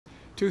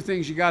two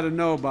things you got to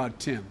know about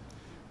Tim.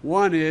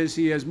 One is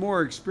he has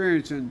more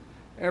experience in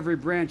every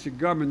branch of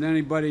government than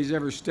anybody's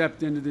ever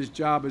stepped into this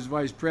job as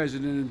vice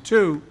president.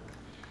 And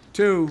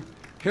two,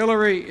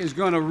 Hillary is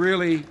going to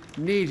really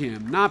need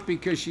him, not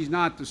because she's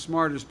not the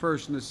smartest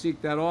person to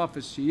seek that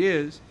office, she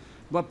is,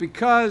 but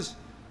because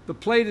the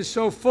plate is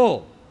so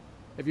full.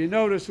 If you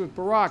notice with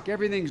Barack,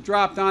 everything's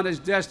dropped on his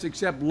desk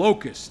except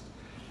locust.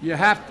 You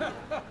have to,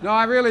 no,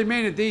 I really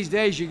mean it these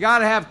days, you got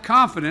to have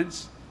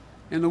confidence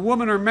in the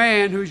woman or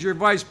man who's your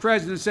vice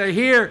president and say,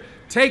 here,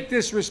 take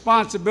this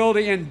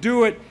responsibility and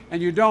do it,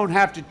 and you don't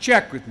have to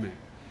check with me.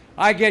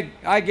 I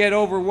get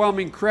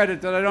overwhelming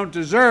credit that I don't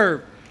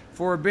deserve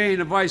for being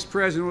a vice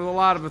president with a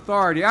lot of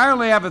authority. I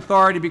only have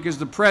authority because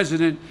the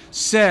president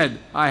said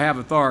I have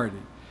authority.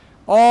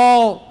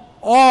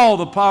 All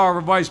the power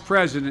of a vice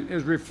president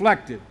is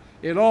reflected.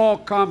 It all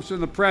comes from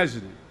the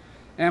president.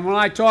 And when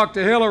I talked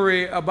to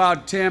Hillary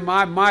about Tim,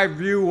 my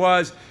view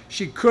was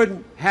she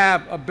couldn't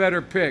have a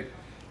better pick.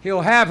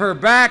 He'll have her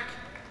back.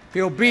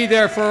 He'll be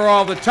there for her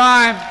all the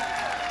time.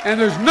 And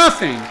there's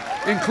nothing,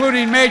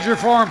 including major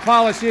foreign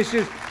policy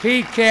issues,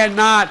 he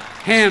cannot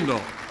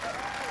handle.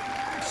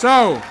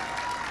 So,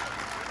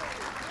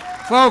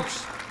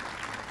 folks,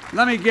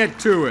 let me get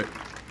to it.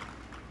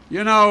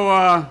 You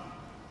know,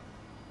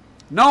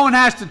 no one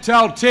has to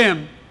tell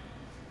Tim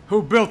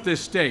who built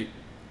this state.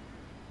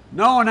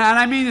 No one, and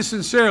I mean this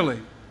sincerely,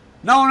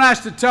 no one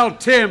has to tell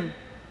Tim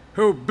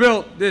who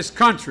built this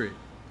country.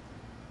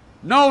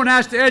 No one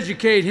has to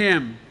educate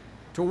him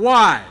to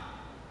why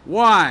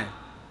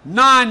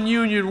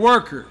non-union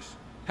workers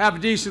have a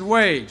decent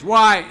wage,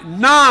 why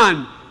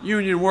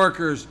non-union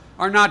workers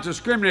are not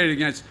discriminated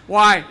against,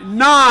 why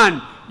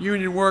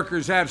non-union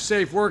workers have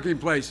safe working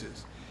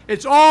places.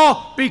 It's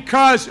all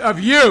because of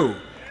you,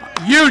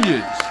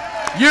 unions.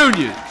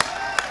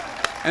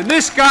 And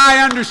this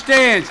guy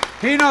understands.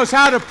 He knows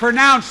how to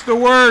pronounce the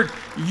word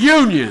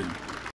union.